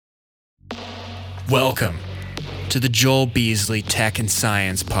Welcome to the Joel Beasley Tech and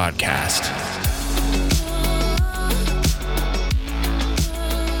Science Podcast.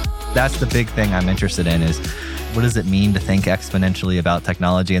 That's the big thing I'm interested in is what does it mean to think exponentially about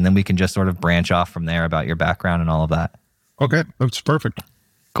technology? And then we can just sort of branch off from there about your background and all of that. Okay, that's perfect.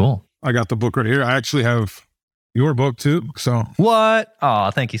 Cool. I got the book right here. I actually have your book too. So what?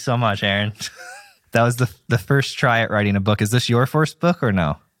 Oh, thank you so much, Aaron. That was the first try at writing a book. Is this your first book or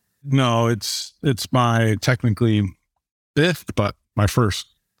no? No, it's my technically fifth, but my first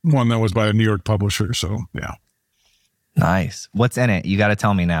one that was by a New York publisher. So yeah. Nice. What's in it? You got to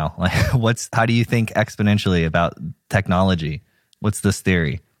tell me now. Like, how do you think exponentially about technology? What's this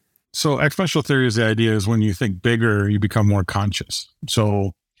theory? So exponential theory is the idea is when you think bigger, you become more conscious.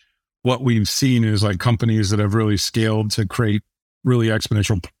 So what we've seen is like companies that have really scaled to create really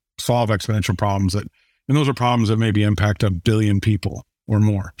solve exponential problems and those are problems that maybe impact 1 billion people or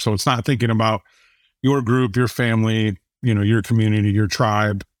more. So it's not thinking about your group, your family, your community, your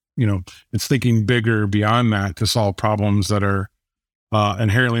tribe, it's thinking bigger beyond that to solve problems that are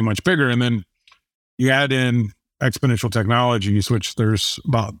inherently much bigger. And then you add in exponential technologies, which there's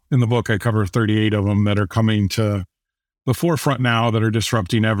about, in the book, I cover 38 of them that are coming to the forefront now that are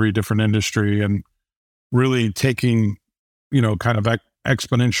disrupting every different industry and really taking, kind of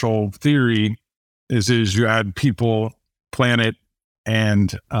exponential theory is you add people, planet,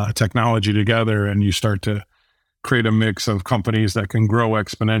 and technology together, and you start to create a mix of companies that can grow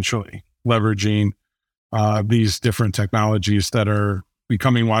exponentially, leveraging these different technologies that are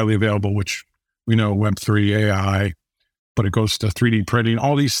becoming widely available, which we know Web3, AI, but it goes to 3D printing.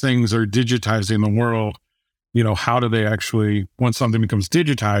 All these things are digitizing the world. How do they actually, once something becomes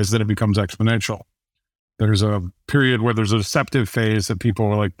digitized, then it becomes exponential. There's a period where there's a deceptive phase that people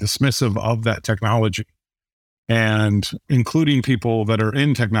are like dismissive of that technology, and including people that are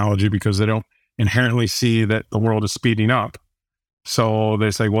in technology because they don't inherently see that the world is speeding up. So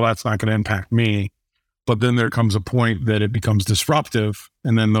they say, well, that's not going to impact me. But then there comes a point that it becomes disruptive.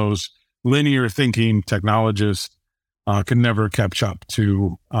 And then those linear thinking technologists can never catch up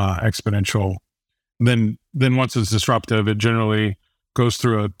to exponential. Then once it's disruptive, it generally goes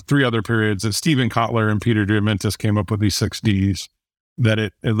through 3 other periods that Stephen Kotler and Peter Diamandis came up with, these 6 Ds, that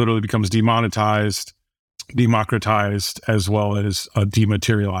it literally becomes demonetized, democratized, as well as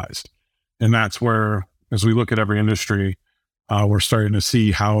dematerialized. And that's where, as we look at every industry, we're starting to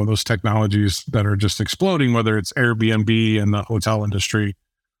see how those technologies that are just exploding, whether it's Airbnb in the hotel industry,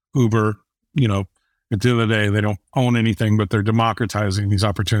 Uber, at the end of the day, they don't own anything, but they're democratizing these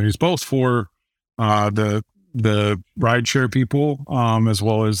opportunities, both for the rideshare people, as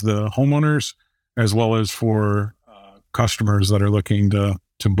well as the homeowners, as well as for customers that are looking to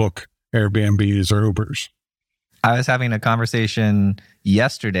book Airbnbs or Ubers. I was having a conversation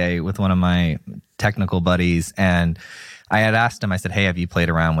yesterday with one of my technical buddies, and I had asked him, I said, hey, have you played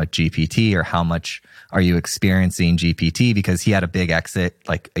around with GPT, or how much are you experiencing GPT? Because he had a big exit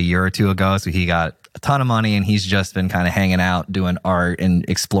like a year or 2 ago. So he got a ton of money and he's just been kind of hanging out, doing art and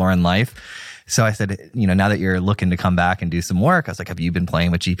exploring life. So I said, now that you're looking to come back and do some work, I was like, have you been playing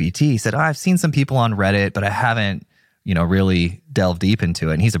with GPT? He said, I've seen some people on Reddit, but I haven't, really delved deep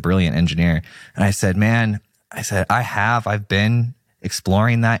into it. And he's a brilliant engineer. And I said, I've been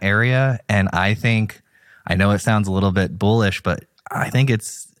exploring that area. And I know it sounds a little bit bullish, but I think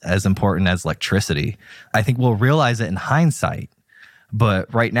it's as important as electricity. I think we'll realize it in hindsight.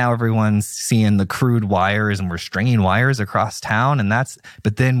 But right now, everyone's seeing the crude wires and we're stringing wires across town.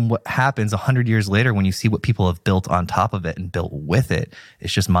 But then what happens 100 years later when you see what people have built on top of it and built with it,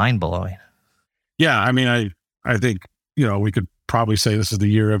 it's just mind blowing. Yeah. I mean, I think, we could probably say this is the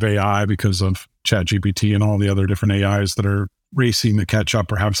year of AI because of ChatGPT and all the other different AIs that are racing to catch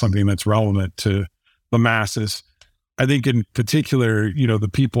up or have something that's relevant to the masses. I think in particular, the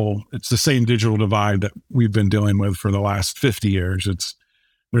people, it's the same digital divide that we've been dealing with for the last 50 years.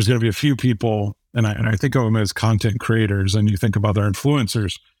 There's going to be a few people, and I think of them as content creators, and you think about their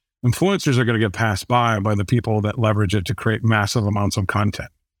influencers. Influencers are going to get passed by the people that leverage it to create massive amounts of content.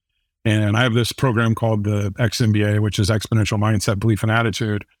 And I have this program called the XMBA, which is Exponential Mindset, Belief, and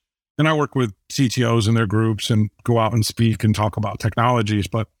Attitude. And I work with CTOs in their groups and go out and speak and talk about technologies,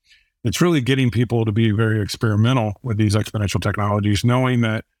 but it's really getting people to be very experimental with these exponential technologies, knowing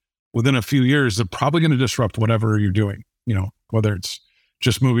that within a few years, they're probably going to disrupt whatever you're doing, whether it's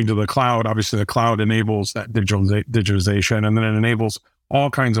just moving to the cloud. Obviously, the cloud enables that digitization, and then it enables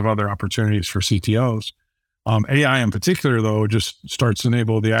all kinds of other opportunities for CTOs. AI in particular, though, just starts to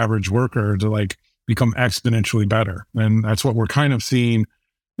enable the average worker to become exponentially better. And that's what we're kind of seeing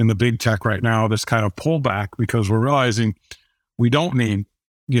in the big tech right now, this kind of pullback, because we're realizing we don't need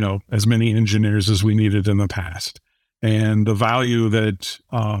as many engineers as we needed in the past. And the value that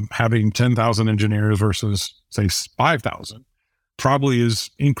having 10,000 engineers versus, say, 5,000 probably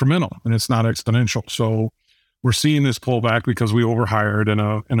is incremental and it's not exponential. So we're seeing this pullback because we overhired in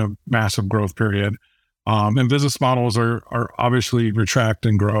a massive growth period. And business models are obviously retract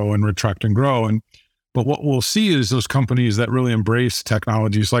and grow. But what we'll see is those companies that really embrace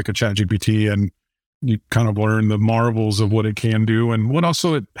technologies like a ChatGPT, and you kind of learn the marvels of what it can do and what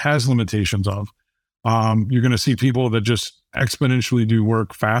also it has limitations of. You're going to see people that just exponentially do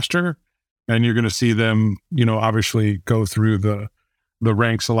work faster, and you're going to see them, obviously go through the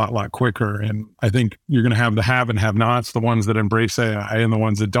ranks a lot quicker. And I think you're going to have and have nots, the ones that embrace AI and the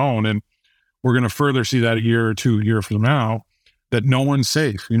ones that don't. And we're going to further see that a year or 2 years from now, that no one's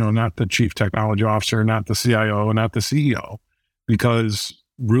safe, not the chief technology officer, not the CIO, not the CEO, because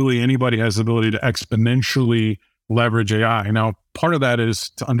really anybody has the ability to exponentially leverage AI. Now, part of that is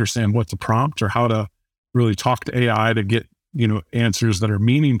to understand what to prompt or how to really talk to AI to get, answers that are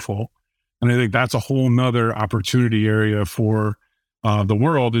meaningful. And I think that's a whole nother opportunity area for the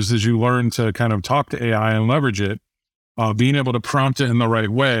world is as you learn to kind of talk to AI and leverage it, being able to prompt it in the right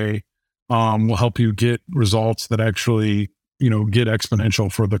way will help you get results that actually, get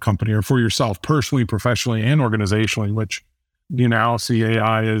exponential for the company or for yourself personally, professionally, and organizationally, which you now see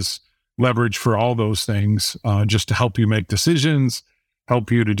AI as leverage for all those things, just to help you make decisions,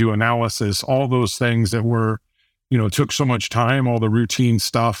 help you to do analysis, all those things that were, took so much time, all the routine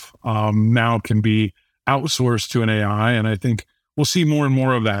stuff now can be outsourced to an AI. And I think we'll see more and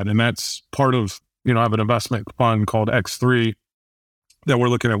more of that. And that's part of, I have an investment fund called X3 that we're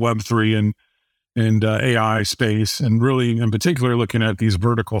looking at Web3 and AI space, and really in particular looking at these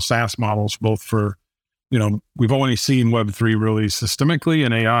vertical SaaS models, both for, we've only seen Web3 really systemically,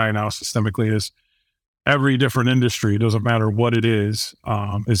 and AI now systemically is every different industry, doesn't matter what it is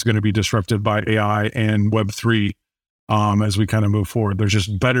going to be disrupted by AI and Web3 as we kind of move forward. There's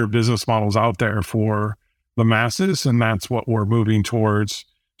just better business models out there for the masses, and that's what we're moving towards.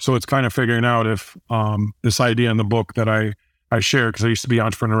 So it's kind of figuring out if this idea in the book that I share, because I used to be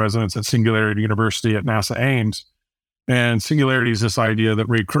entrepreneur residence at Singularity University at NASA Ames. And Singularity is this idea that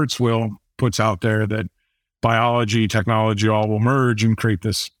Ray Kurzweil puts out there that biology, technology all will merge and create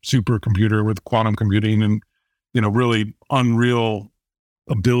this supercomputer with quantum computing and, really unreal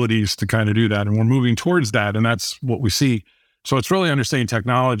abilities to kind of do that. And we're moving towards that. And that's what we see. So it's really understanding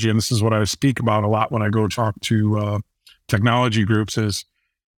technology. And this is what I speak about a lot when I go talk to technology groups, is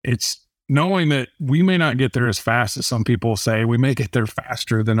it's knowing that we may not get there as fast as some people say. We may get there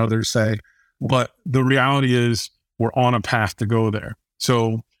faster than others say, but the reality is we're on a path to go there.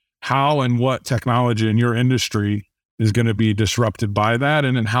 So how and what technology in your industry is going to be disrupted by that?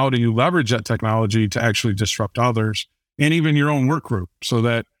 And then how do you leverage that technology to actually disrupt others and even your own work group, so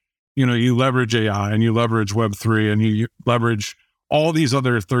that, you leverage AI and you leverage Web3 and you leverage all these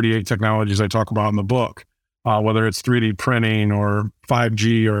other 38 technologies I talk about in the book, whether it's 3D printing or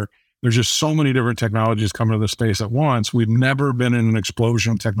 5G, or there's just so many different technologies coming to the space at once. We've never been in an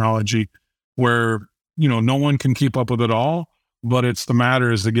explosion of technology where, no one can keep up with it all, but it's the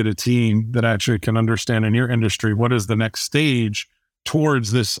matter is to get a team that actually can understand in your industry, what is the next stage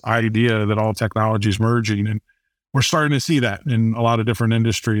towards this idea that all technology is merging. And we're starting to see that in a lot of different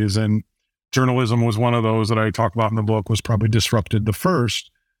industries. And journalism was one of those that I talk about in the book, was probably disrupted the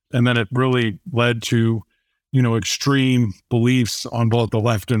first. And then it really led to, extreme beliefs on both the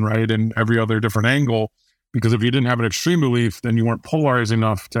left and right and every other different angle. Because if you didn't have an extreme belief, then you weren't polarized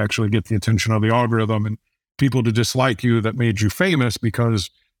enough to actually get the attention of the algorithm and people to dislike you that made you famous because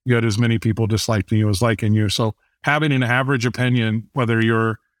you had as many people disliking you as liking you. So having an average opinion, whether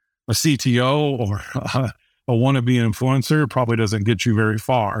you're a CTO or a wannabe influencer, probably doesn't get you very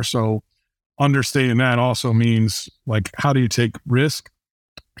far. So understanding that also means, like, how do you take risk?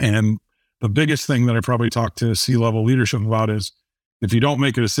 And the biggest thing that I probably talk to C-level leadership about is, if you don't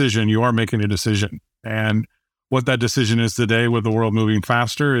make a decision, you are making a decision. And what that decision is today, with the world moving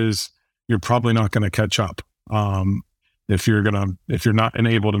faster, is you're probably not going to catch up. If you're not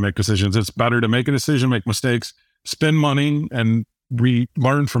able to make decisions, it's better to make a decision, make mistakes, spend money, and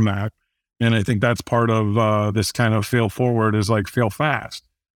learn from that. And I think that's part of this kind of fail forward, is like fail fast.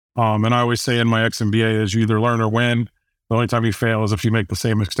 And I always say in my XMBA is, you either learn or win. The only time you fail is if you make the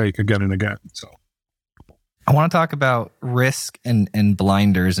same mistake again and again. So I want to talk about risk and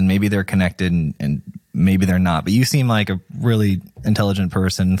blinders, and maybe they're connected and maybe they're not. But you seem like a really intelligent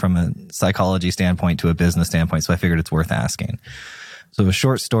person from a psychology standpoint to a business standpoint, so I figured it's worth asking. So a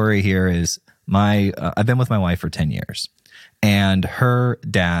short story here is I've been with my wife for 10 years, and her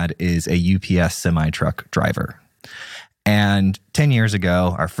dad is a UPS semi-truck driver. And 10 years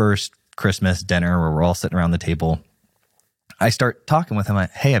ago, our first Christmas dinner where we're all sitting around the table, I start talking with him.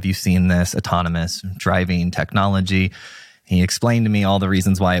 Hey, have you seen this autonomous driving technology? He explained to me all the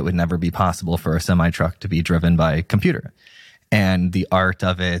reasons why it would never be possible for a semi-truck to be driven by a computer, and the art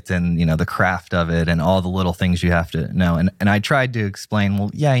of it, and the craft of it, and all the little things you have to know. And I tried to explain,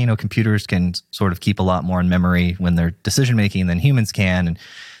 well, yeah, computers can sort of keep a lot more in memory when they're decision making than humans can. And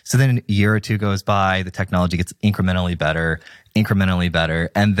so then a year or two goes by, the technology gets incrementally better,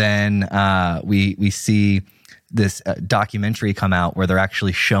 and then we see this documentary come out where they're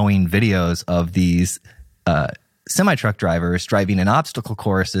actually showing videos of these semi-truck drivers driving in obstacle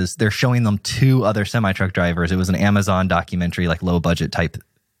courses. They're showing them two other semi-truck drivers. It was an Amazon documentary, like low budget type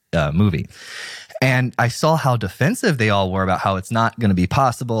movie. And I saw how defensive they all were about how it's not going to be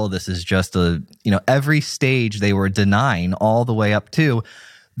possible. This is just every stage they were denying, all the way up to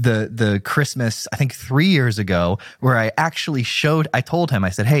the Christmas, I think 3 years ago, where I actually I told him, I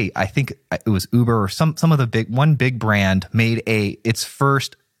said, hey, I think it was Uber or some of the one big brand made its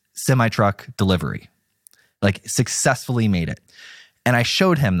first semi-truck delivery. Like successfully made it. And I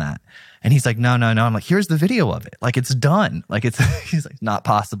showed him that. And he's like, no. I'm like, here's the video of it. Like, it's done. Like, he's like, not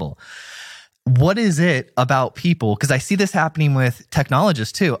possible. What is it about people? Because I see this happening with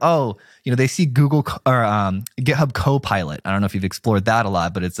technologists too. Oh, they see Google or GitHub Copilot. I don't know if you've explored that a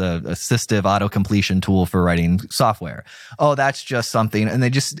lot, but it's a assistive auto completion tool for writing software. Oh, that's just something. And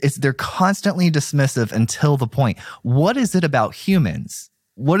they're constantly dismissive until the point. What is it about humans?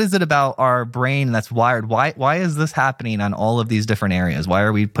 What is it about our brain that's wired? Why is this happening on all of these different areas? Why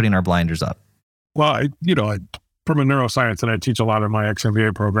are we putting our blinders up? Well, from a neuroscience, and I teach a lot in my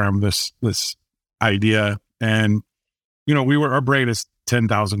ex-MBA program, this idea, and our brain is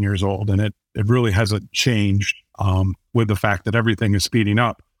 10,000 years old, and it really hasn't changed with the fact that everything is speeding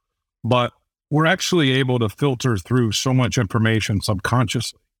up. But we're actually able to filter through so much information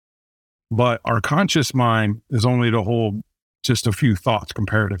subconsciously. But our conscious mind is only to hold just a few thoughts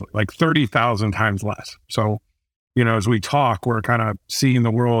comparatively, like 30,000 times less. So, as we talk, we're kind of seeing the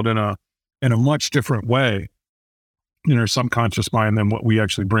world in a much different way in our subconscious mind than what we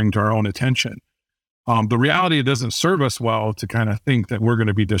actually bring to our own attention. The reality, it doesn't serve us well to kind of think that we're going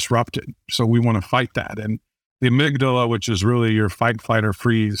to be disrupted. So we want to fight that. And the amygdala, which is really your fight, flight, or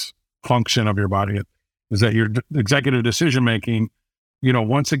freeze function of your body, is that your executive decision-making,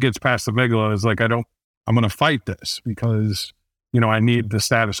 once it gets past the amygdala, is like, I'm going to fight this because, I need the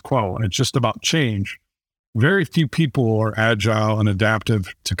status quo, and it's just about change. Very few people are agile and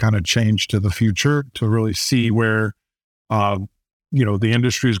adaptive to kind of change to the future, to really see where, the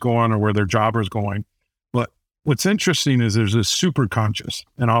industry is going or where their job is going. But what's interesting is there's this super conscious,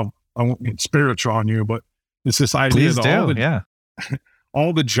 and I won't get spiritual on you, but it's this idea that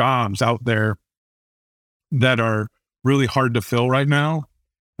all the jobs out there that are really hard to fill right now,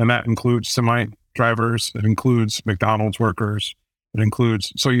 and that includes semi-drivers, it includes McDonald's workers,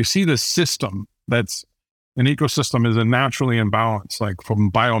 so you see this system that's an ecosystem is a naturally imbalanced, like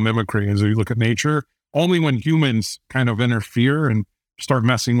from biomimicry, as you look at nature, only when humans kind of interfere and start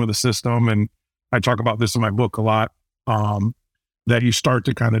messing with the system. And I talk about this in my book a lot, that you start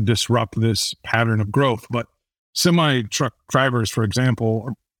to kind of disrupt this pattern of growth. But semi-truck drivers, for example,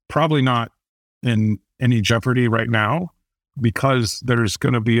 are probably not in any jeopardy right now because there's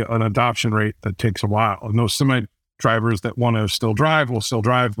going to be an adoption rate that takes a while. And those semi-drivers that want to still drive will still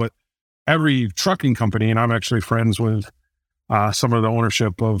drive, but every trucking company, and I'm actually friends with some of the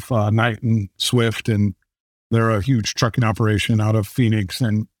ownership of Knight and Swift, and they're a huge trucking operation out of Phoenix.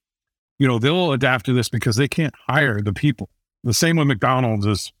 And, they'll adapt to this because they can't hire the people. The same with McDonald's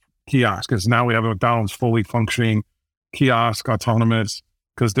is kiosk, because now we have a McDonald's fully functioning kiosk, autonomous,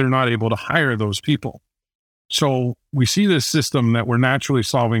 because they're not able to hire those people. So we see this system that we're naturally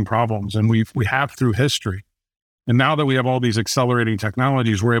solving problems, and we have through history. And now that we have all these accelerating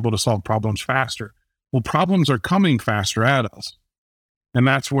technologies, we're able to solve problems faster. Well, problems are coming faster at us. And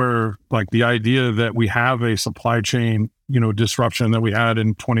that's where, like, the idea that we have a supply chain, disruption that we had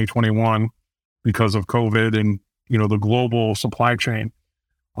in 2021 because of COVID and, the global supply chain,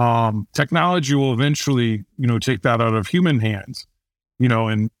 technology will eventually, take that out of human hands,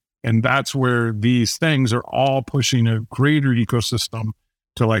 and that's where these things are all pushing a greater ecosystem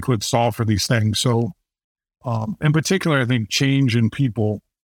to, like, let's solve for these things. So, in particular, I think change in people,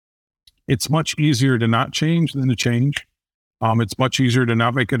 it's much easier to not change than to change. It's much easier to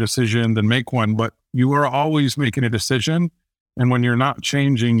not make a decision than make one, but you are always making a decision. And when you're not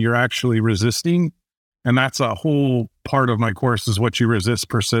changing, you're actually resisting. And that's a whole part of my course, is what you resist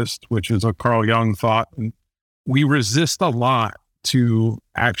persist, which is a Carl Jung thought. And we resist a lot to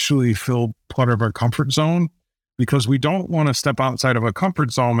actually feel part of our comfort zone because we don't want to step outside of a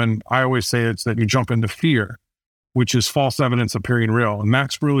comfort zone. And I always say it's that you jump into fear, which is false evidence appearing real. And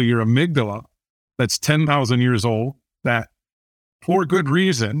that's really your amygdala that's 10,000 years old that for good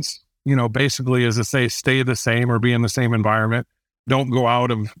reasons, basically as to say, stay the same or be in the same environment. Don't go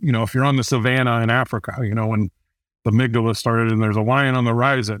out of, if you're on the savannah in Africa, when the amygdala started and there's a lion on the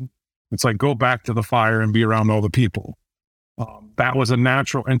horizon, it's like, go back to the fire and be around all the people. That was a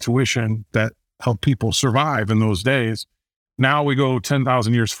natural intuition that helped people survive in those days. Now we go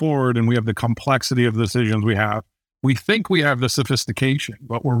 10,000 years forward and we have the complexity of the decisions we have. We think we have the sophistication,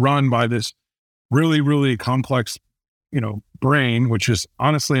 but we're run by this really, really complex, brain, which is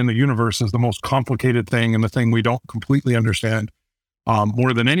honestly in the universe is the most complicated thing and the thing we don't completely understand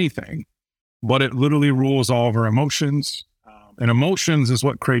more than anything. But it literally rules all of our emotions. And emotions is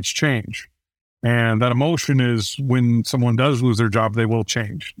what creates change. And that emotion is when someone does lose their job, they will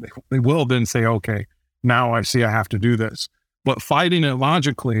change. They will then say, okay, now I see I have to do this. But fighting it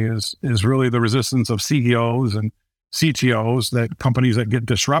logically is really the resistance of CEOs and CTOs, that companies that get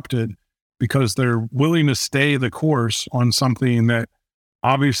disrupted because they're willing to stay the course on something that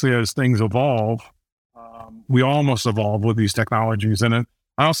obviously as things evolve, we almost evolve with these technologies. And I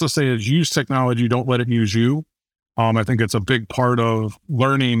also say is use technology, don't let it use you. I think it's a big part of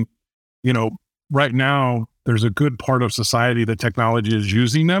learning. Right now, there's a good part of society that technology is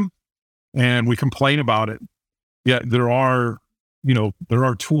using them and we complain about it. Yet there are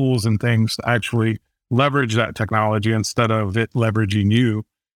tools and things to actually leverage that technology instead of it leveraging you.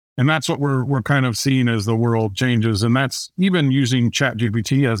 And that's what we're kind of seeing as the world changes. And that's even using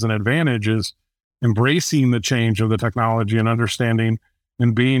ChatGPT as an advantage is embracing the change of the technology and understanding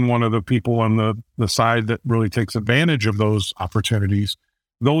and being one of the people on the side that really takes advantage of those opportunities.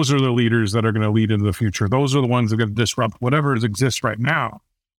 Those are the leaders that are going to lead into the future. Those are the ones that are going to disrupt whatever exists right now.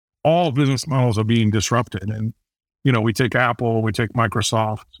 All business models are being disrupted. And, we take Apple, we take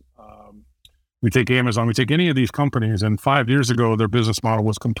Microsoft, we take Amazon, we take any of these companies. And 5 years ago, their business model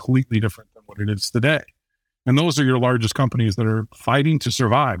was completely different than what it is today. And those are your largest companies that are fighting to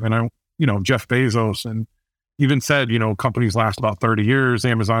survive. And Jeff Bezos and even said, companies last about 30 years.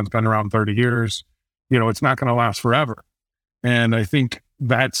 Amazon's been around 30 years. It's not going to last forever. And I think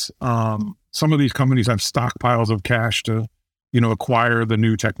that's some of these companies have stockpiles of cash to, acquire the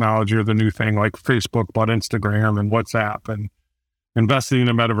new technology or the new thing, like Facebook bought Instagram and WhatsApp and investing in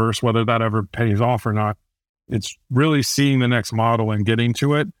a metaverse, whether that ever pays off or not. It's really seeing the next model and getting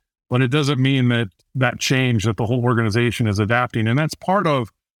to it. But it doesn't mean that change that the whole organization is adapting. And that's part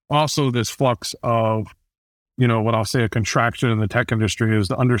of also this flux of, what I'll say a contraction in the tech industry is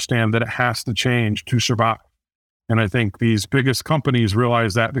to understand that it has to change to survive. And I think these biggest companies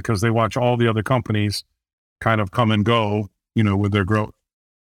realize that because they watch all the other companies kind of come and go, with their growth.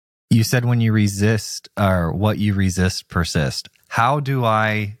 You said when you resist or what you resist persist. How do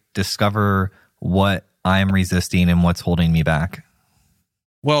I discover what I'm resisting and what's holding me back?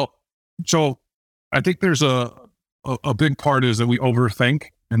 Well, so I think there's a big part is that we overthink.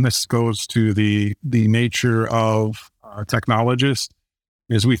 And this goes to the nature of technologists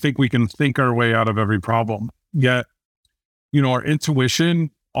is we think we can think our way out of every problem. Yet, our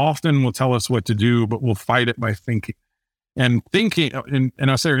intuition often will tell us what to do, but we'll fight it by thinking. And thinking, and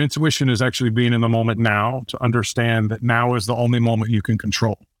I say our intuition is actually being in the moment now to understand that now is the only moment you can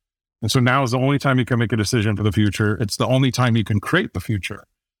control. And so now is the only time you can make a decision for the future. It's the only time you can create the future.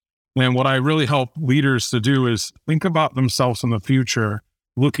 And what I really help leaders to do is think about themselves in the future,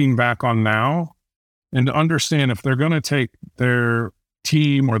 looking back on now, and to understand if they're going to take their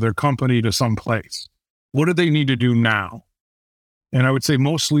team or their company to some place, what do they need to do now? And I would say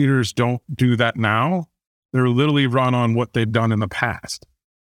most leaders don't do that now. They're literally run on what they've done in the past.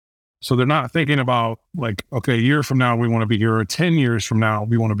 So they're not thinking about like, okay, a year from now, we want to be here, or 10 years from now,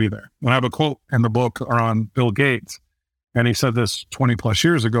 we want to be there. And I have a quote in the book on Bill Gates, and he said this 20 plus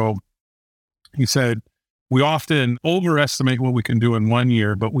years ago. He said, we often overestimate what we can do in 1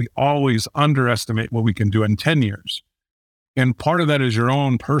 year, but we always underestimate what we can do in 10 years. And part of that is your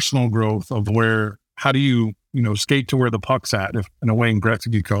own personal growth of how do you, skate to where the puck's at, if in a Wayne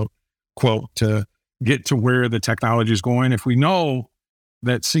Gretzky quote, to get to where the technology is going. If we know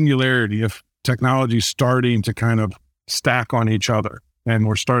that singularity, if technology is starting to kind of stack on each other and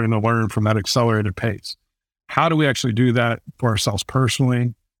we're starting to learn from that accelerated pace, how do we actually do that for ourselves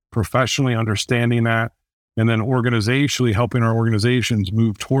personally, professionally, understanding that, and then organizationally helping our organizations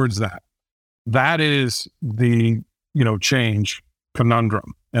move towards that? That is the, change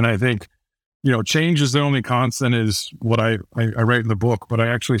conundrum. And I think, change is the only constant is what I write in the book, but I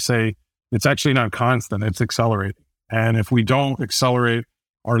actually say it's actually not constant, it's accelerating. And if we don't accelerate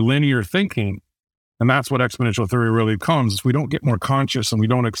our linear thinking, And that's what exponential theory really comes. If we don't get more conscious and we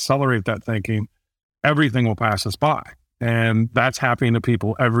don't accelerate that thinking, everything will pass us by. And that's happening to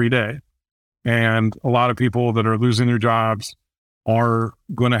people every day. And a lot of people that are losing their jobs are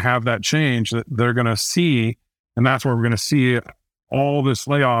going to have that change that they're going to see. And that's where we're going to see all this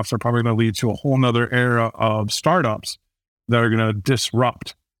layoffs are probably going to lead to a whole nother era of startups that are going to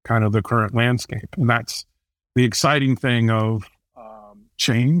disrupt kind of the current landscape. And that's the exciting thing of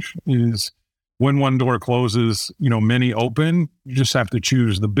change is when one door closes, many open. You just have to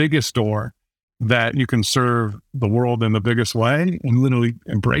choose the biggest door that you can serve the world in the biggest way and literally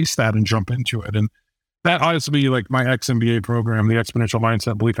embrace that and jump into it. And that ought to be like my XMBA program, the Exponential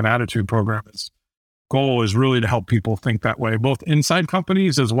Mindset, Belief, and Attitude program. Its goal is really to help people think that way, both inside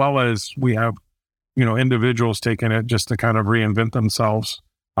companies as well as we have, individuals taking it just to kind of reinvent themselves.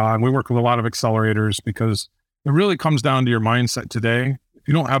 And we work with a lot of accelerators because it really comes down to your mindset today. If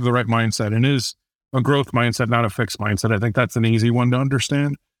you don't have the right mindset, and it is a growth mindset, not a fixed mindset, I think that's an easy one to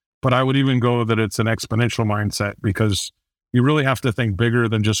understand. But I would even go that it's an exponential mindset because you really have to think bigger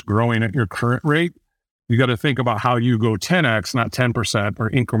than just growing at your current rate. You got to think about how you go 10x, not 10%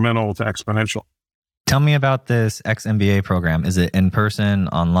 or incremental to exponential. Tell me about this XMBA program. Is it in person,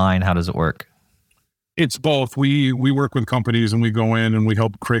 online? How does it work? It's both. We work with companies and we go in and we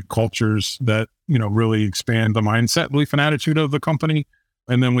help create cultures that, really expand the mindset, belief, and attitude of the company.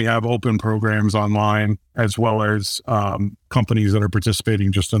 And then we have open programs online as well as companies that are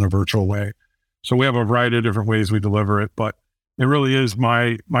participating just in a virtual way. So we have a variety of different ways we deliver it, but it really is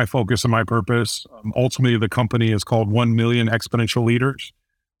my focus and my purpose. Ultimately, the company is called 1 Million Exponential Leaders.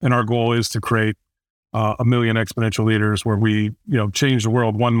 And our goal is to create 1 million exponential leaders where we, change the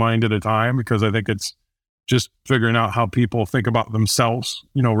world one mind at a time, because I think it's just figuring out how people think about themselves,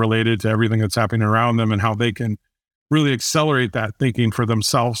 related to everything that's happening around them and how they can really accelerate that thinking for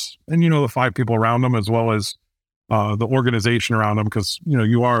themselves and, the 5 people around them as well as the organization around them. Because,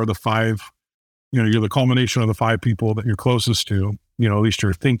 you are the 5, you're the culmination of the 5 people that you're closest to, at least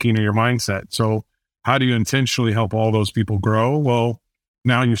your thinking and your mindset. So how do you intentionally help all those people grow? Well,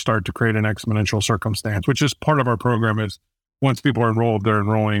 now you start to create an exponential circumstance, which is part of our program. Is once people are enrolled, they're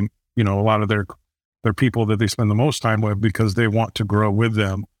enrolling, a lot of their people that they spend the most time with because they want to grow with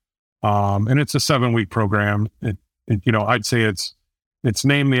them. And it's a 7-week program. I'd say it's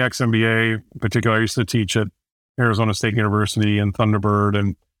named the XMBA. In particular, I used to teach at Arizona State University and Thunderbird,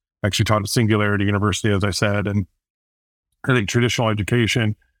 and actually taught at Singularity University, as I said. And I think traditional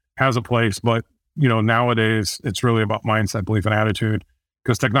education has a place, but nowadays it's really about mindset, belief, and attitude,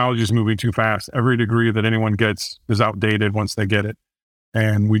 because technology is moving too fast. Every degree that anyone gets is outdated once they get it.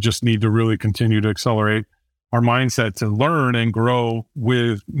 And we just need to really continue to accelerate our mindset to learn and grow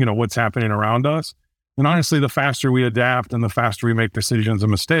with, what's happening around us. And honestly, the faster we adapt and the faster we make decisions and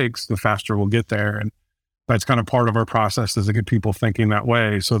mistakes, the faster we'll get there. And that's kind of part of our process, is to get people thinking that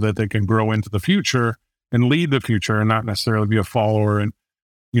way so that they can grow into the future and lead the future and not necessarily be a follower and,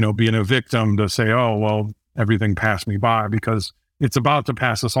 being a victim to say, oh, well, everything passed me by, because it's about to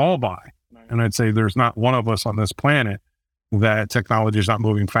pass us all by. And I'd say there's not one of us on this planet that technology is not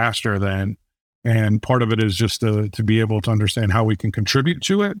moving faster than. And part of it is just to be able to understand how we can contribute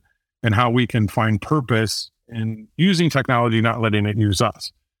to it and how we can find purpose in using technology, not letting it use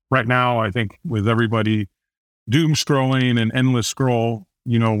us. Right now, I think with everybody doom scrolling and endless scroll,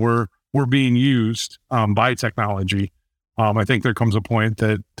 we're being used by technology. I think there comes a point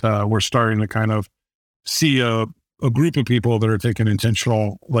that we're starting to kind of see a group of people that are taking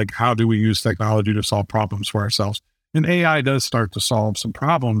intentional, like, how do we use technology to solve problems for ourselves? And AI does start to solve some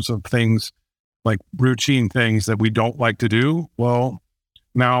problems of things like routine things that we don't like to do. Well,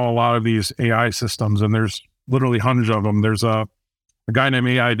 now a lot of these AI systems, and there's literally hundreds of them. There's a guy named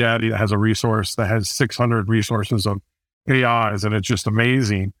AI Daddy that has a resource that has 600 resources of AIs, and it's just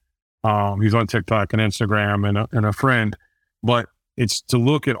amazing. He's on TikTok and Instagram and a friend, but it's to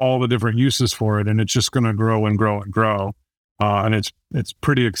look at all the different uses for it, and it's just going to grow and grow and grow. And it's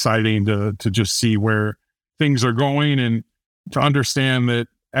pretty exciting to just see where things are going, and to understand that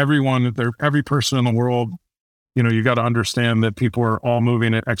every person in the world, you got to understand that people are all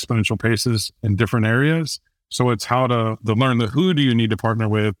moving at exponential paces in different areas. So it's how to learn the who do you need to partner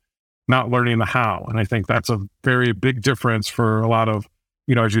with, not learning the how. And I think that's a very big difference for a lot of,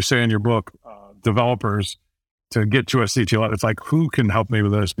 as you say in your book, developers to get to a CTO. It's like, who can help me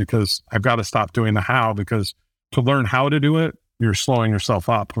with this? Because I've got to stop doing the how, because to learn how to do it, you're slowing yourself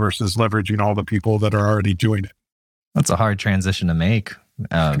up versus leveraging all the people that are already doing it. That's a hard transition to make.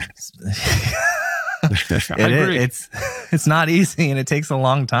 I agree. It's not easy, and it takes a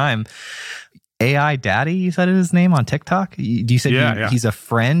long time. AI Daddy, you said his name on TikTok? You said he's a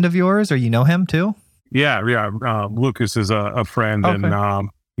friend of yours, or you know him too? Yeah. Lucas is a friend, Okay. and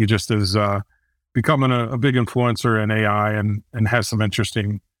he just is becoming a big influencer in AI and has some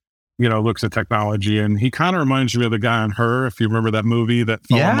interesting, looks at technology. And he kind of reminds me of the guy on Her, if you remember that movie that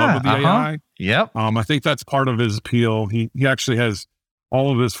fell in love with the AI. Yep. I think that's part of his appeal. He actually has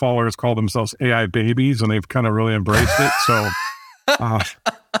all of his followers call themselves AI babies, and they've kind of really embraced it. So,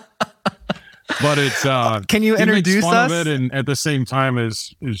 but it's can you introduce fun us? Of it, and at the same time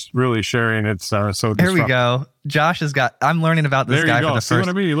is really sharing. It's so disruptive. Here we go. Josh has got. I'm learning about this guy for the See first.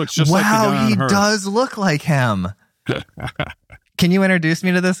 what I mean? He looks just like the guy on Her. He does look like him. Can you introduce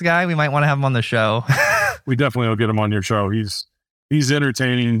me to this guy? We might want to have him on the show. We definitely will get him on your show. He's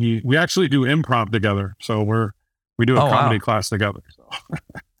entertaining. We actually do improv together, so we do a comedy class together. So.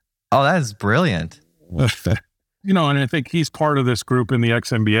 Oh, that is brilliant. And I think he's part of this group in the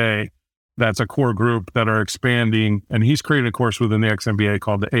XMBA. That's a core group that are expanding, and he's created a course within the XMBA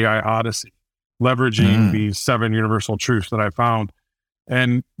called the AI Odyssey, leveraging these 7 universal truths that I found.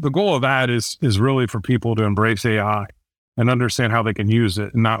 And the goal of that is really for people to embrace AI and understand how they can use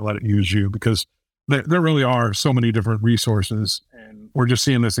it and not let it use you, because there really are so many different resources, and we're just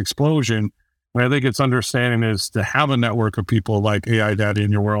seeing this explosion. And I think it's understanding is to have a network of people like AI Daddy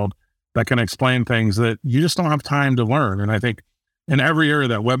in your world that can explain things that you just don't have time to learn. And I think in every area,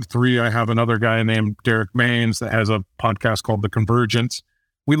 that Web3, I have another guy named Derek Maines that has a podcast called The Convergence.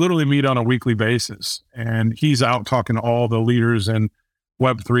 We literally meet on a weekly basis, and he's out talking to all the leaders in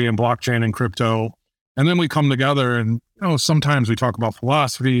Web3 and blockchain and crypto. And then we come together, and sometimes we talk about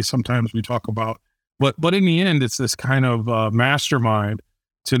philosophy, sometimes we talk about, but in the end, it's this kind of mastermind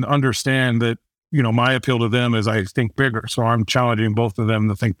to understand that, my appeal to them is I think bigger. So I'm challenging both of them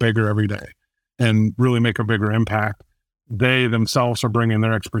to think bigger every day and really make a bigger impact. They themselves are bringing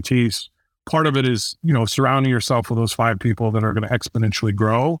their expertise. Part of it is, surrounding yourself with those 5 people that are going to exponentially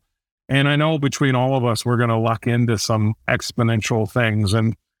grow. And I know between all of us, we're going to lock into some exponential things.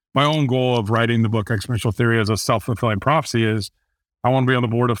 And my own goal of writing the book Exponential Theory as a self-fulfilling prophecy is I want to be on the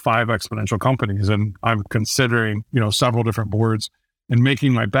board of 5 exponential companies. And I'm considering, several different boards and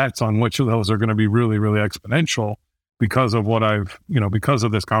making my bets on which of those are going to be really, really exponential because of what because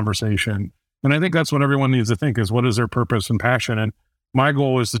of this conversation. And I think that's what everyone needs to think is, what is their purpose and passion? And my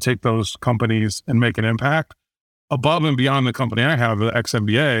goal is to take those companies and make an impact above and beyond the company I have, the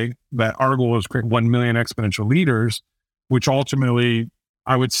XMBA, that our goal is to create 1 million exponential leaders, which ultimately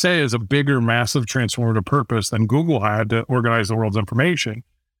I would say is a bigger, massive transformative purpose than Google had to organize the world's information,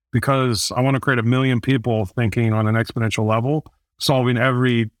 because I want to create 1 million people thinking on an exponential level, solving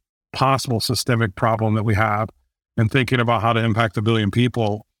every possible systemic problem that we have and thinking about how to impact 1 billion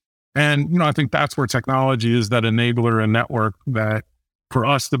people. And, I think that's where technology is that enabler and network that for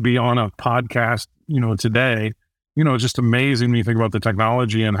us to be on a podcast, today, it's just amazing when you think about the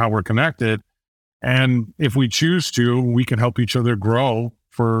technology and how we're connected. And if we choose to, we can help each other grow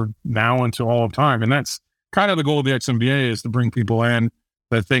for now until all of time. And that's kind of the goal of the XMBA, is to bring people in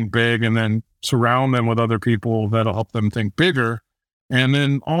that think big and then surround them with other people that'll help them think bigger. And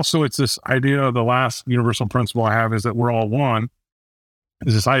then also it's this idea of the last universal principle I have is that we're all one.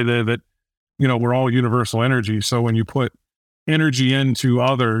 Is this idea that, we're all universal energy. So when you put energy into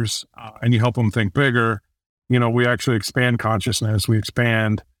others and you help them think bigger, we actually expand consciousness, we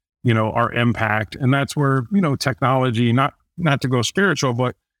expand, our impact. And that's where, technology, not to go spiritual,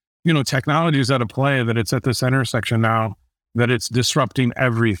 but, technology is at a play that it's at this intersection now that it's disrupting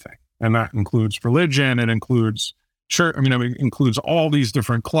everything. And that includes religion, it includes church, it includes all these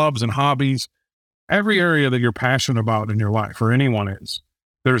different clubs and hobbies. Every area that you're passionate about in your life, or anyone is,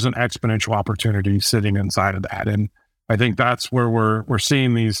 there's an exponential opportunity sitting inside of that. And I think that's where we're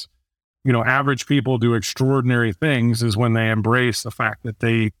seeing these, average people do extraordinary things, is when they embrace the fact that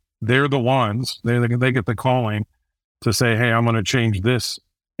they're the ones, they get the calling to say, hey, I'm going to change this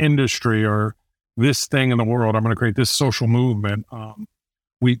industry or this thing in the world. I'm going to create this social movement.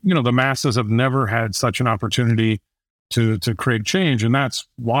 The masses have never had such an opportunity to create change. And that's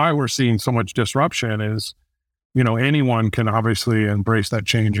why we're seeing so much disruption is, anyone can obviously embrace that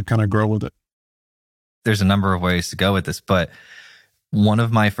change and kind of grow with it. There's a number of ways to go with this, but one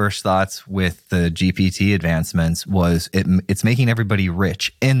of my first thoughts with the GPT advancements was it's making everybody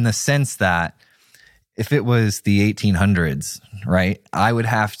rich, in the sense that if it was the 1800s, right, I would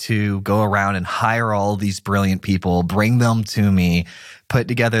have to go around and hire all these brilliant people, bring them to me, put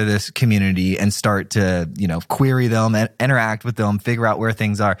together this community and start to, query them and interact with them, figure out where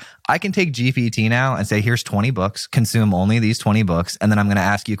things are. I can take GPT now and say, here's 20 books, consume only these 20 books, and then I'm going to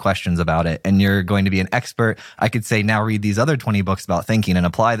ask you questions about it. And you're going to be an expert. I could say, now read these other 20 books about thinking and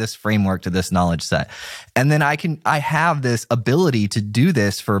apply this framework to this knowledge set. And then I have this ability to do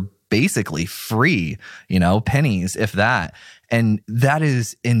this for basically free, pennies, if that. And that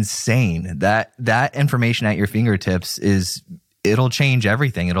is insane. That information at your fingertips it'll change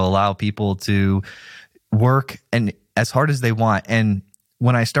everything. It'll allow people to work and as hard as they want. And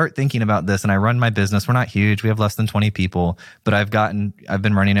when I start thinking about this and I run my business, we're not huge. We have less than 20 people, but I've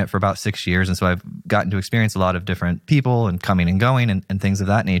been running it for about 6 years. And so I've gotten to experience a lot of different people and coming and going and things of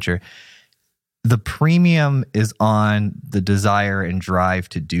that nature. The premium is on the desire and drive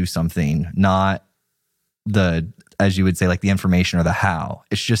to do something, not as you would say, like the information or the how.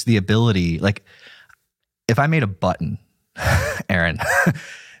 It's just the ability. Like if I made a button, Aaron,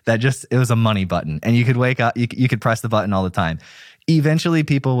 it was a money button and you could wake up, you could press the button all the time. Eventually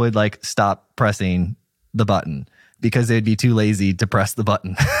people would like stop pressing the button because they'd be too lazy to press the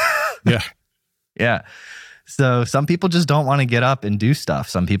button. Yeah. Yeah. So some people just don't want to get up and do stuff.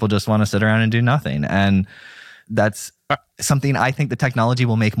 Some people just want to sit around and do nothing. And that's something I think the technology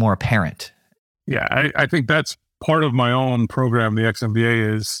will make more apparent. Yeah. I think that's part of my own program. The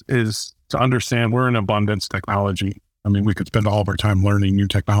XMBA is to understand we're in abundance technology. I mean, we could spend all of our time learning new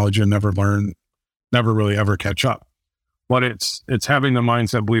technology and never really ever catch up. But it's having the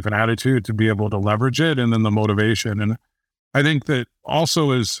mindset, belief, and attitude to be able to leverage it, and then the motivation. And I think that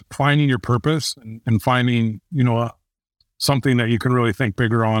also is finding your purpose and finding, something that you can really think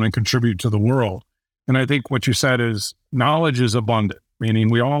bigger on and contribute to the world. And I think what you said is knowledge is abundant, meaning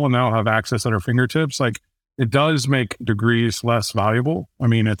we all now have access at our fingertips. Like it does make degrees less valuable. I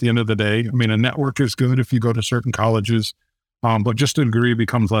mean, at the end of the day, a network is good if you go to certain colleges, but just a degree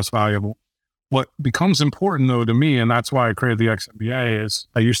becomes less valuable. What becomes important though to me, and that's why I created the XMBA, is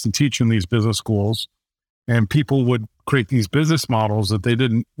I used to teach in these business schools and people would create these business models that they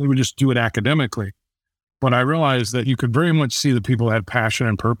would just do it academically. But I realized that you could very much see the people that had passion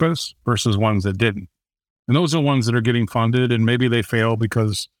and purpose versus ones that didn't. And those are ones that are getting funded and maybe they fail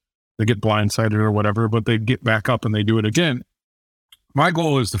because they get blindsided or whatever, but they get back up and they do it again. My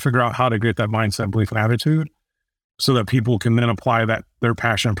goal is to figure out how to get that mindset, belief, and attitude so that people can then apply their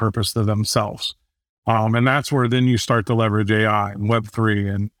passion and purpose to themselves. And that's where then you start to leverage AI and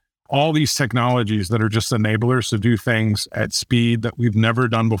Web3 and all these technologies that are just enablers to do things at speed that we've never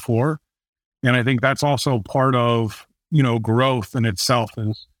done before. And I think that's also part of, growth in itself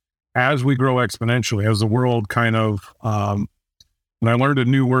is as we grow exponentially, as the world kind of, and I learned a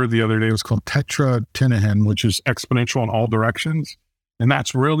new word the other day, it was called tetratenohen, which is exponential in all directions. And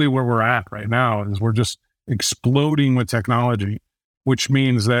that's really where we're at right now is we're just exploding with technology, which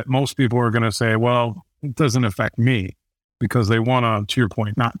means that most people are going to say, well, it doesn't affect me because they want to your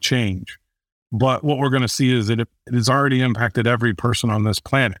point, not change. But what we're going to see is that it has already impacted every person on this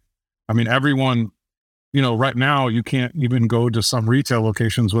planet. I mean, everyone, right now you can't even go to some retail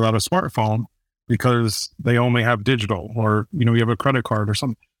locations without a smartphone because they only have digital or, you have a credit card or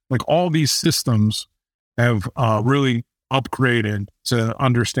something. Like all these systems have really upgraded to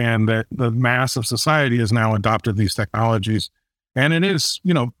understand that the mass of society has now adopted these technologies. And it is,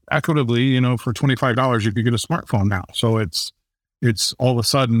 equitably, for $25, you could get a smartphone now. So it's all of a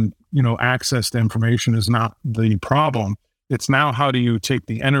sudden, access to information is not the problem. It's now how do you take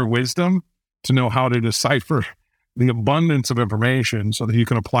the inner wisdom to know how to decipher the abundance of information so that you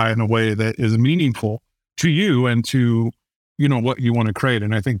can apply it in a way that is meaningful to you and to, what you want to create.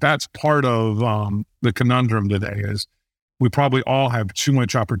 And I think that's part of the conundrum today is we probably all have too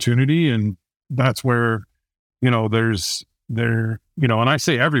much opportunity. And that's where, and I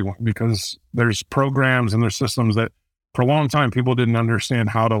say everyone because there's programs and there's systems that for a long time, people didn't understand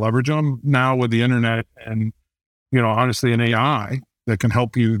how to leverage them. Now with the internet and, honestly, an AI that can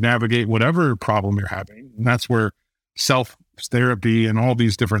help you navigate whatever problem you're having. And that's where self-therapy and all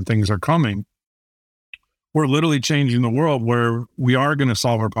these different things are coming. We're literally changing the world where we are going to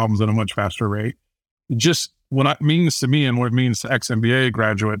solve our problems at a much faster rate. Just what it means to me and what it means to XMBA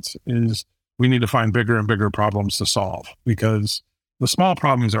graduates is we need to find bigger and bigger problems to solve because the small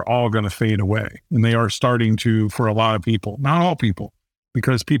problems are all going to fade away. And they are starting to, for a lot of people, not all people,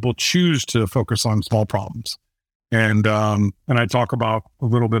 because people choose to focus on small problems. And I talk about a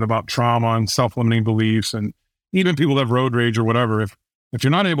little bit about trauma and self-limiting beliefs and even people that have road rage or whatever. If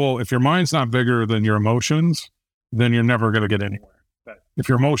your mind's not bigger than your emotions, then you're never going to get anywhere. If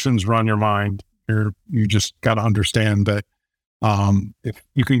your emotions run your mind, you just got to understand that if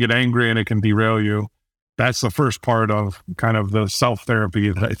you can get angry and it can derail you, that's the first part of kind of the self-therapy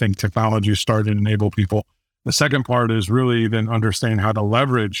that I think technology started to enable people. The second part is really then understand how to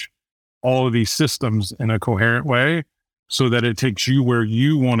leverage all of these systems in a coherent way so that it takes you where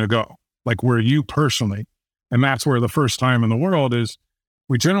you want to go, like where you personally. And that's where the first time in the world is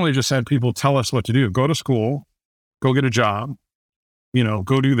we generally just had people tell us what to do. Go to school, go get a job,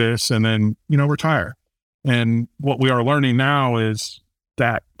 go do this and then, retire. And what we are learning now is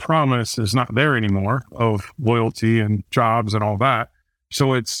that promise is not there anymore of loyalty and jobs and all that.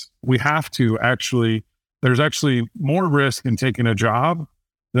 So there's actually more risk in taking a job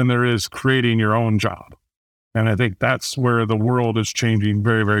than there is creating your own job. And I think that's where the world is changing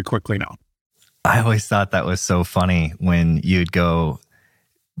very, very quickly now. I always thought that was so funny when you'd go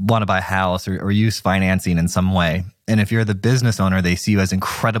want to buy a house or use financing in some way. And if you're the business owner, they see you as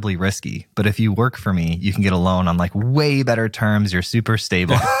incredibly risky. But if you work for me, you can get a loan on like way better terms. You're super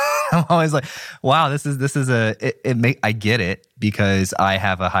stable. I'm always like, wow, I get it because I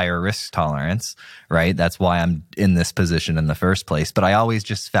have a higher risk tolerance, right? That's why I'm in this position in the first place. But I always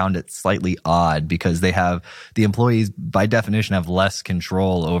just found it slightly odd because the employees by definition have less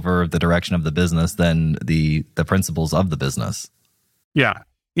control over the direction of the business than the principles of the business. Yeah.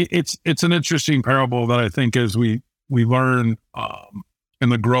 It's an interesting parable that I think as we learn in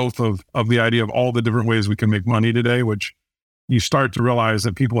the growth of the idea of all the different ways we can make money today, which you start to realize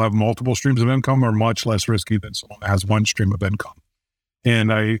that people have multiple streams of income are much less risky than someone that has one stream of income.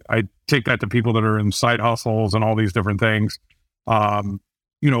 And I take that to people that are in side hustles and all these different things.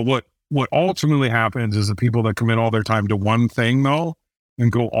 What ultimately happens is the people that commit all their time to one thing though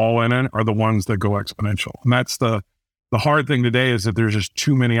and go all in it are the ones that go exponential. And that's the hard thing today is that there's just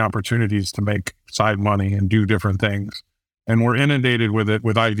too many opportunities to make side money and do different things. And we're inundated with it,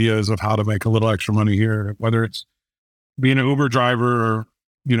 with ideas of how to make a little extra money here, whether it's being an Uber driver or,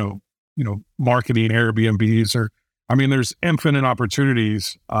 marketing Airbnbs there's infinite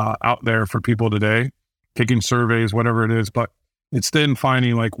opportunities out there for people today, taking surveys, whatever it is, but it's then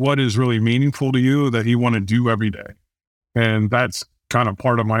finding like what is really meaningful to you that you want to do every day. And that's kind of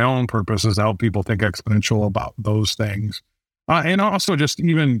part of my own purpose is to help people think exponential about those things. And also just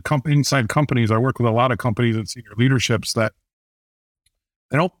even inside companies, I work with a lot of companies and senior leaderships that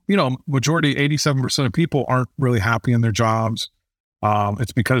majority, 87% of people aren't really happy in their jobs.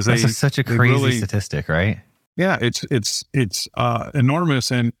 It's because that's such a crazy statistic, right? Yeah, it's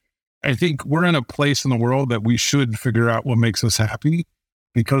enormous. And I think we're in a place in the world that we should figure out what makes us happy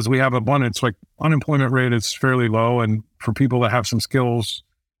because we have abundance. Like unemployment rate is fairly low. And for people that have some skills,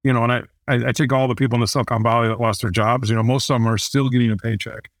 and I take all the people in the Silicon Valley that lost their jobs, most of them are still getting a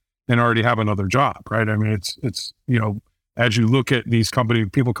paycheck and already have another job, right? I mean, it's as you look at these companies,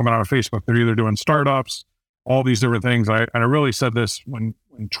 people coming out of Facebook, they're either doing startups, all these different things. And I really said this when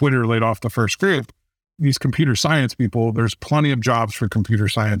Twitter laid off the first group, these computer science people, there's plenty of jobs for computer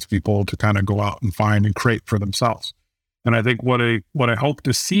science people to kind of go out and find and create for themselves. And I think what I hope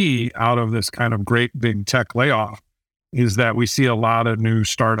to see out of this kind of great big tech layoff is that we see a lot of new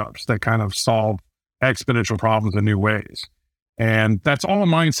startups that kind of solve exponential problems in new ways. And that's all a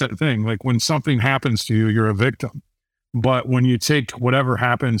mindset thing. Like when something happens to you, you're a victim. But when you take whatever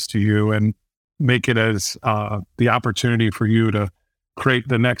happens to you and make it as the opportunity for you to create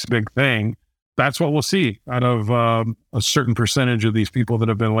the next big thing, that's what we'll see out of a certain percentage of these people that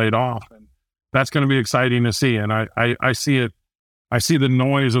have been laid off. And that's going to be exciting to see. And I see it. I see the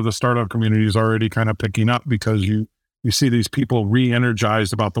noise of the startup community is already kind of picking up because you see these people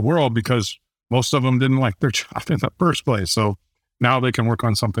re-energized about the world because most of them didn't like their job in the first place. So now they can work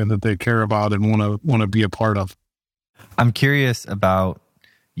on something that they care about and want to be a part of. I'm curious about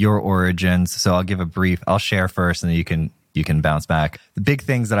your origins. So I'll share first and then you can bounce back. The big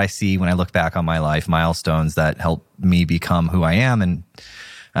things that I see when I look back on my life, milestones that helped me become who I am and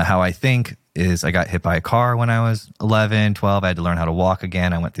how I think is I got hit by a car when I was 11, 12. I had to learn how to walk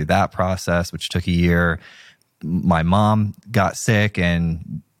again. I went through that process, which took a year. My mom got sick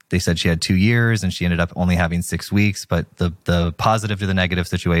and they said she had 2 years and she ended up only having 6 weeks. But the positive to the negative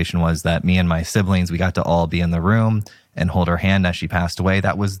situation was that me and my siblings, we got to all be in the room and hold her hand as she passed away.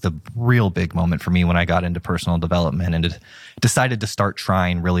 That was the real big moment for me when I got into personal development and decided to start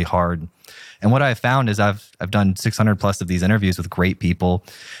trying really hard. And what I found is I've done 600 plus of these interviews with great people.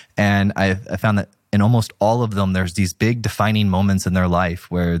 And I found that in almost all of them, there's these big defining moments in their life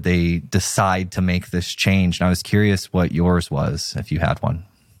where they decide to make this change. And I was curious what yours was, if you had one.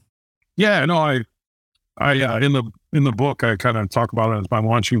 Yeah, no, I in the book, I kind of talk about it as my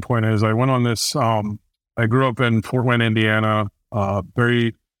launching point is I went on this, I grew up in Fort Wayne, Indiana,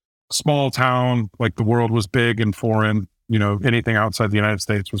 very small town, like the world was big and foreign, anything outside the United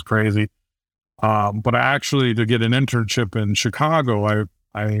States was crazy. But I actually, to get an internship in Chicago,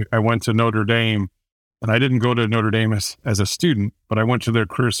 I went to Notre Dame, and I didn't go to Notre Dame as a student, but I went to their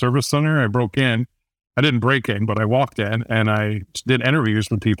career service center. I broke in. I didn't break in, but I walked in and I did interviews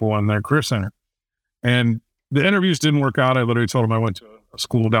with people in their career center. And the interviews didn't work out. I literally told them I went to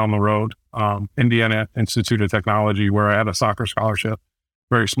school down the road, Indiana Institute of Technology, where I had a soccer scholarship,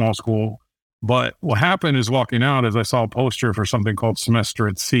 very small school. But what happened is walking out is I saw a poster for something called Semester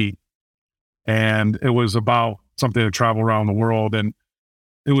at Sea. And it was about something to travel around the world. And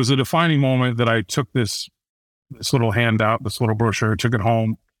it was a defining moment that I took this little handout, this little brochure, took it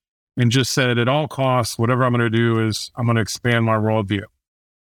home and just said, at all costs, whatever I'm going to do is I'm going to expand my worldview.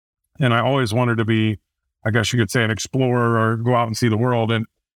 And I always wanted to be, I guess you could say, an explorer or go out and see the world. And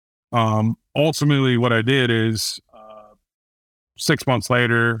ultimately what I did is 6 months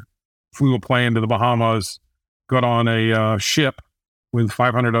later, flew a plane to the Bahamas, got on a ship with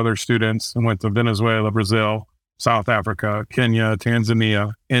 500 other students and went to Venezuela, Brazil, South Africa, Kenya,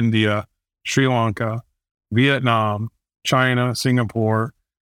 Tanzania, India, Sri Lanka, Vietnam, China, Singapore,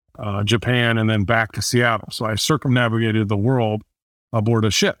 Japan, and then back to Seattle. So I circumnavigated the world aboard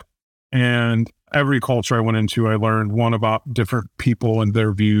a ship. And every culture I went into, I learned one about different people and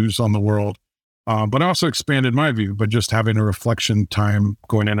their views on the world. But I also expanded my view, but just having a reflection time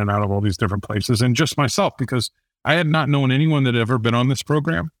going in and out of all these different places and just myself, because I had not known anyone that had ever been on this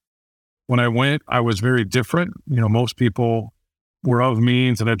program. When I went, I was very different. Most people were of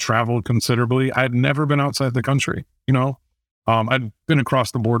means and had traveled considerably. I had never been outside the country. I'd been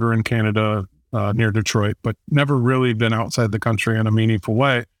across the border in Canada, near Detroit, but never really been outside the country in a meaningful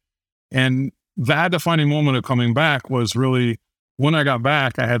way. And that defining moment of coming back was really when I got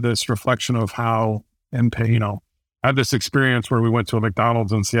back. I had this reflection of how, I had this experience where we went to a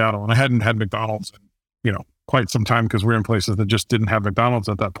McDonald's in Seattle, and I hadn't had McDonald's in, quite some time because we're in places that just didn't have McDonald's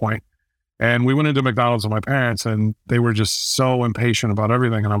at that point. And we went into McDonald's with my parents, and they were just so impatient about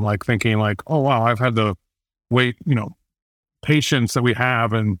everything. And I'm like thinking like, oh, wow, I've had to wait, patience that we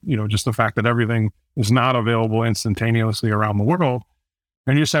have. And, just the fact that everything is not available instantaneously around the world.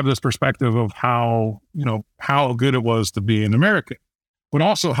 And you just have this perspective of how good it was to be an American, but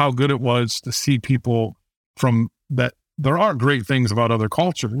also how good it was to see people from that. There are great things about other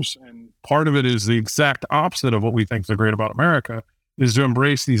cultures. And part of it is the exact opposite of what we think is great about America, is to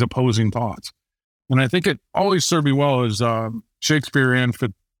embrace these opposing thoughts. And I think it always served me well as Shakespeare and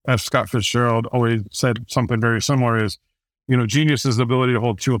F. Scott Fitzgerald always said something very similar is, genius is the ability to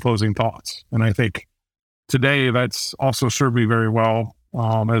hold two opposing thoughts. And I think today that's also served me very well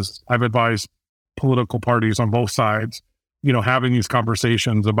as I've advised political parties on both sides, having these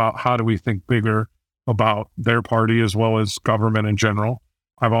conversations about how do we think bigger about their party as well as government in general.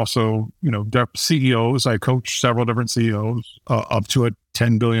 I've also, CEOs, I coach several different CEOs up to a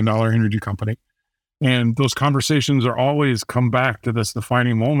 $10 billion energy company. And those conversations are always come back to this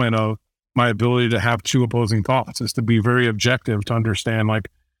defining moment of my ability to have two opposing thoughts, is to be very objective, to understand like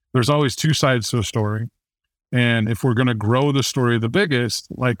there's always two sides to a story. And if we're going to grow the story the biggest,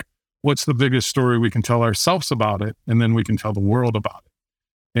 like what's the biggest story we can tell ourselves about it? And then we can tell the world about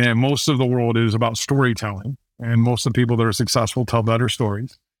it. And most of the world is about storytelling. And most of the people that are successful tell better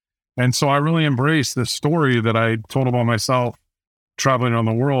stories. And so I really embraced this story that I told about myself traveling around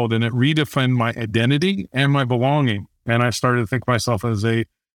the world, and it redefined my identity and my belonging. And I started to think of myself as a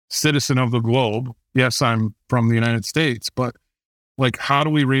citizen of the globe. Yes, I'm from the United States, but like, how do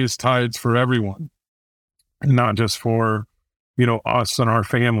we raise tides for everyone? And not just for, us and our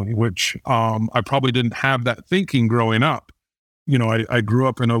family, which I probably didn't have that thinking growing up. I grew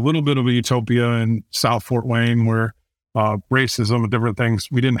up in a little bit of a utopia in South Fort Wayne where racism and different things,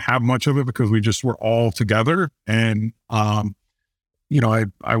 we didn't have much of it because we just were all together. And,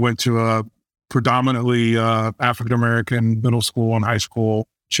 I went to a predominantly African-American middle school and high school,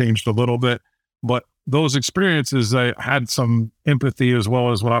 changed a little bit. But those experiences, I had some empathy as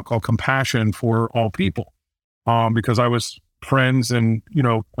well as what I call compassion for all people because I was friends and,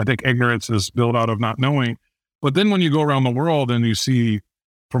 I think ignorance is built out of not knowing. But then when you go around the world and you see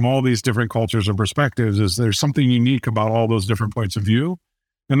from all these different cultures and perspectives, is there's something unique about all those different points of view.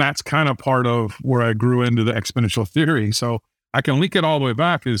 And that's kind of part of where I grew into the exponential theory. So I can link it all the way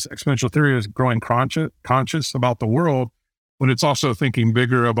back is exponential theory is growing conscious about the world, but it's also thinking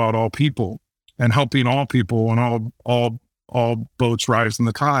bigger about all people and helping all people and all boats rise in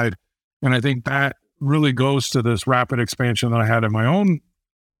the tide. And I think that really goes to this rapid expansion that I had in my own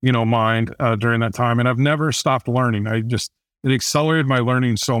mind during that time. And I've never stopped learning. It accelerated my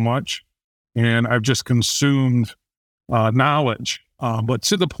learning so much, and I've just consumed knowledge. But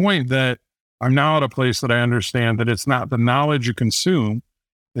to the point that I'm now at a place that I understand that it's not the knowledge you consume,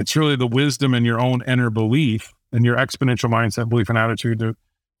 it's really the wisdom in your own inner belief and your exponential mindset, belief, and attitude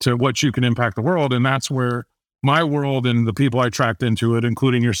to what you can impact the world. And that's where my world and the people I attract into it,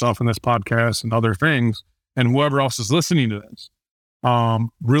 including yourself in this podcast and other things, and whoever else is listening to this,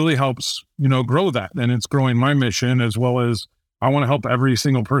 really helps, grow that. And it's growing my mission as well as I want to help every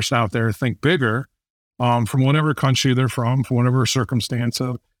single person out there think bigger, from whatever country they're from whatever circumstance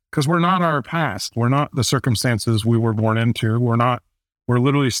of, because we're not our past. We're not the circumstances we were born into. We're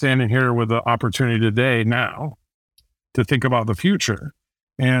literally standing here with the opportunity today now to think about the future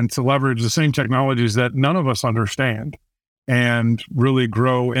and to leverage the same technologies that none of us understand and really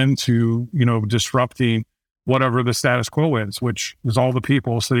grow into, disrupting whatever the status quo is, which is all the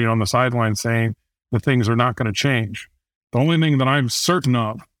people sitting on the sidelines saying that things are not going to change. The only thing that I'm certain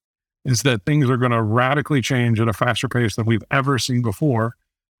of is that things are going to radically change at a faster pace than we've ever seen before.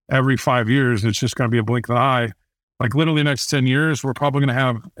 Every 5 years, it's just going to be a blink of the eye. Like literally next 10 years, we're probably going to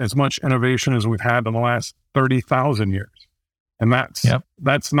have as much innovation as we've had in the last 30,000 years. And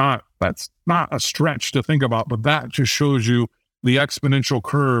that's not a stretch to think about, but that just shows you the exponential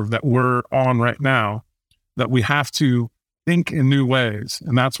curve that we're on right now, that we have to think in new ways.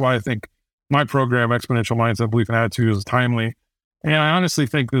 And that's why I think my program, Exponential Mindset, Belief, and Attitude, is timely. And I honestly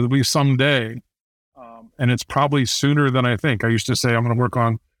think that there'll be someday, and it's probably sooner than I think. I used to say I'm going to work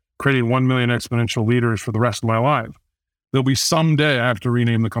on creating 1 million exponential leaders for the rest of my life. There'll be someday I have to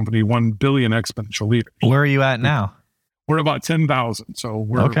rename the company 1 billion exponential leaders. Where are you at now? We're about 10,000. So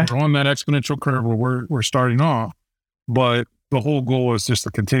we're on that exponential curve where we're starting off. But the whole goal is just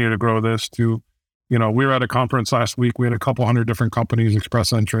to continue to grow this to, we were at a conference last week. We had a couple hundred different companies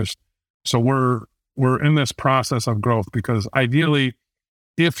express interest. So we're in this process of growth, because ideally,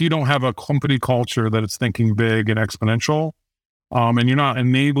 if you don't have a company culture that it's thinking big and exponential, and you're not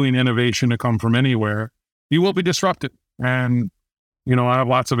enabling innovation to come from anywhere, you will be disrupted. And, I have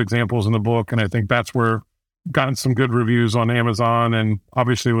lots of examples in the book, and I think that's where gotten some good reviews on Amazon, and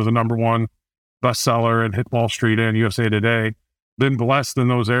obviously was a #1 bestseller and hit Wall Street and USA Today. Been blessed in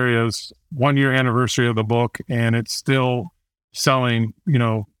those areas. 1 year anniversary of the book, and it's still selling,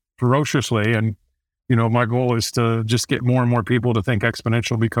 ferociously. And, my goal is to just get more and more people to think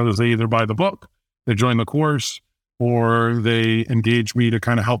exponential, because they either buy the book, they join the course, or they engage me to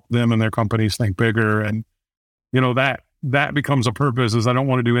kind of help them and their companies think bigger. And, that becomes a purpose, is I don't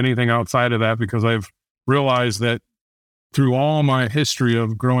want to do anything outside of that, because I've realized that through all my history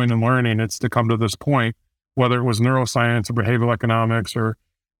of growing and learning, it's to come to this point, whether it was neuroscience or behavioral economics or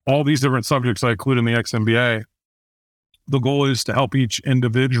all these different subjects I include in the XMBA. The goal is to help each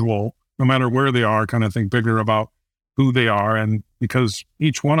individual, no matter where they are, kind of think bigger about who they are. And because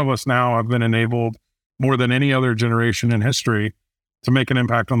each one of us now have been enabled more than any other generation in history to make an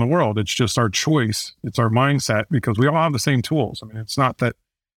impact on the world. It's just our choice. It's our mindset, because we all have the same tools. I mean, it's not that,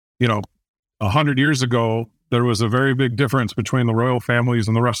 100 years ago, there was a very big difference between the royal families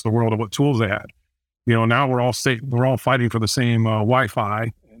and the rest of the world of what tools they had. Now we're all fighting for the same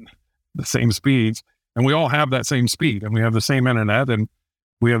Wi-Fi and the same speeds, and we all have that same speed, and we have the same internet, and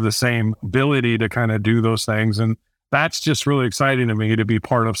we have the same ability to kind of do those things. And that's just really exciting to me, to be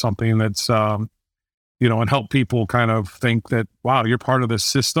part of something that's, and help people kind of think that, wow, you're part of this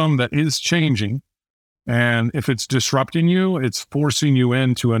system that is changing. And if it's disrupting you, it's forcing you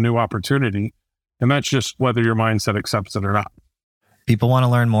into a new opportunity. And that's just whether your mindset accepts it or not. People want to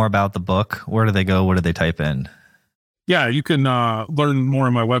learn more about the book. Where do they go? What do they type in? Yeah, you can learn more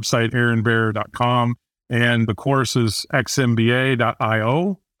on my website, aaronbear.com. And the course is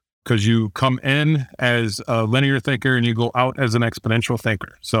xmba.io, because you come in as a linear thinker and you go out as an exponential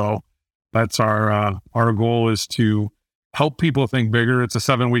thinker. So that's our goal, is to help people think bigger. It's a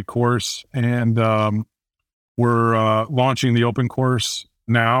 7-week course, and we're launching the open course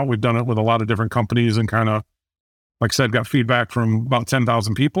now. We've done it with a lot of different companies and kind of, like I said, got feedback from about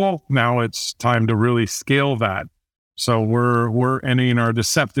 10,000 people. Now it's time to really scale that. So we're entering our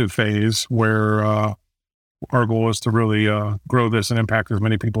deceptive phase, where our goal is to really grow this and impact as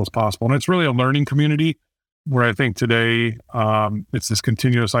many people as possible. And it's really a learning community, where I think today it's this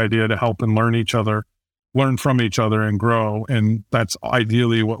continuous idea to help and learn from each other and grow. And that's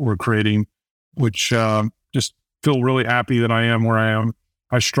ideally what we're creating, which just feel really happy that I am where I am.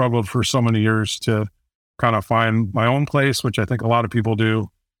 I struggled for so many years to kind of find my own place, which I think a lot of people do.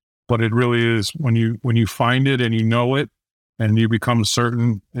 But it really is when you find it and you know it and you become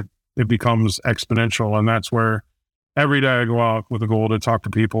certain, it becomes exponential. And that's where every day I go out with a goal to talk to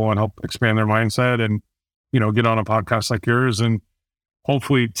people and help expand their mindset, and get on a podcast like yours, and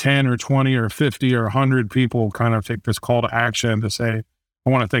hopefully 10 or 20 or 50 or 100 people kind of take this call to action to say, I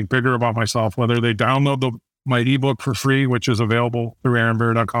want to think bigger about myself, whether they download my ebook for free, which is available through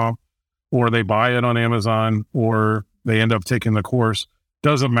aaronbear.com, or they buy it on Amazon, or they end up taking the course.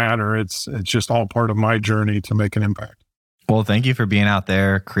 Doesn't matter. It's just all part of my journey to make an impact. Well, thank you for being out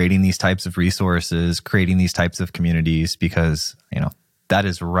there, creating these types of resources, creating these types of communities, because, that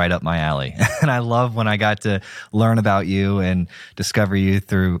is right up my alley. And I love when I got to learn about you and discover you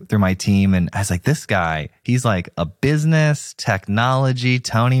through my team. And I was like, this guy, he's like a business, technology,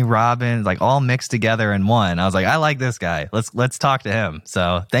 Tony Robbins, like all mixed together in one. I was like, I like this guy. Let's talk to him.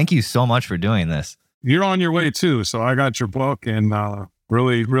 So thank you so much for doing this. You're on your way too. So I got your book and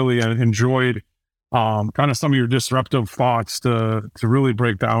really enjoyed kind of some of your disruptive thoughts to really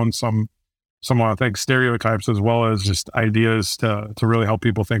break down some I think stereotypes as well as just ideas to really help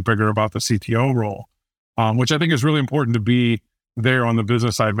people think bigger about the CTO role, which I think is really important to be there on the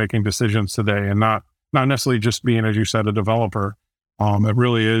business side making decisions today, and not necessarily just being, as you said, a developer. It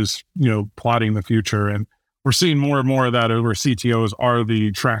really is, plotting the future, and we're seeing more and more of that where CTOs are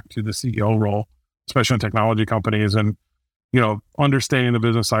the track to the CEO role, especially in technology companies, and understanding the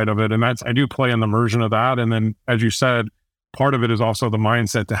business side of it. And I do play in the immersion of that. And then, as you said, part of it is also the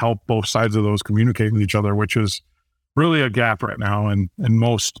mindset to help both sides of those communicate with each other, which is really a gap right now in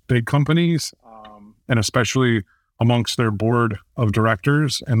most big companies, and especially amongst their board of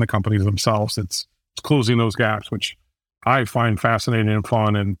directors and the companies themselves. It's closing those gaps, which I find fascinating and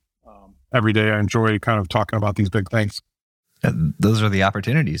fun. And every day I enjoy kind of talking about these big things. Those are the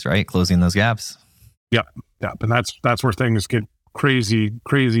opportunities, right? Closing those gaps. Yep. And that's where things get crazy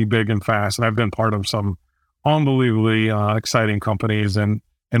big and fast. And I've been part of some unbelievably exciting companies and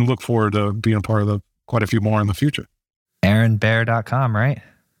look forward to being a part of quite a few more in the future. AaronBear.com, right?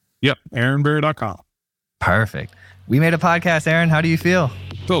 Yep. AaronBear.com. Perfect. We made a podcast, Aaron. How do you feel?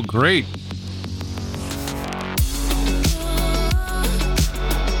 Feel great.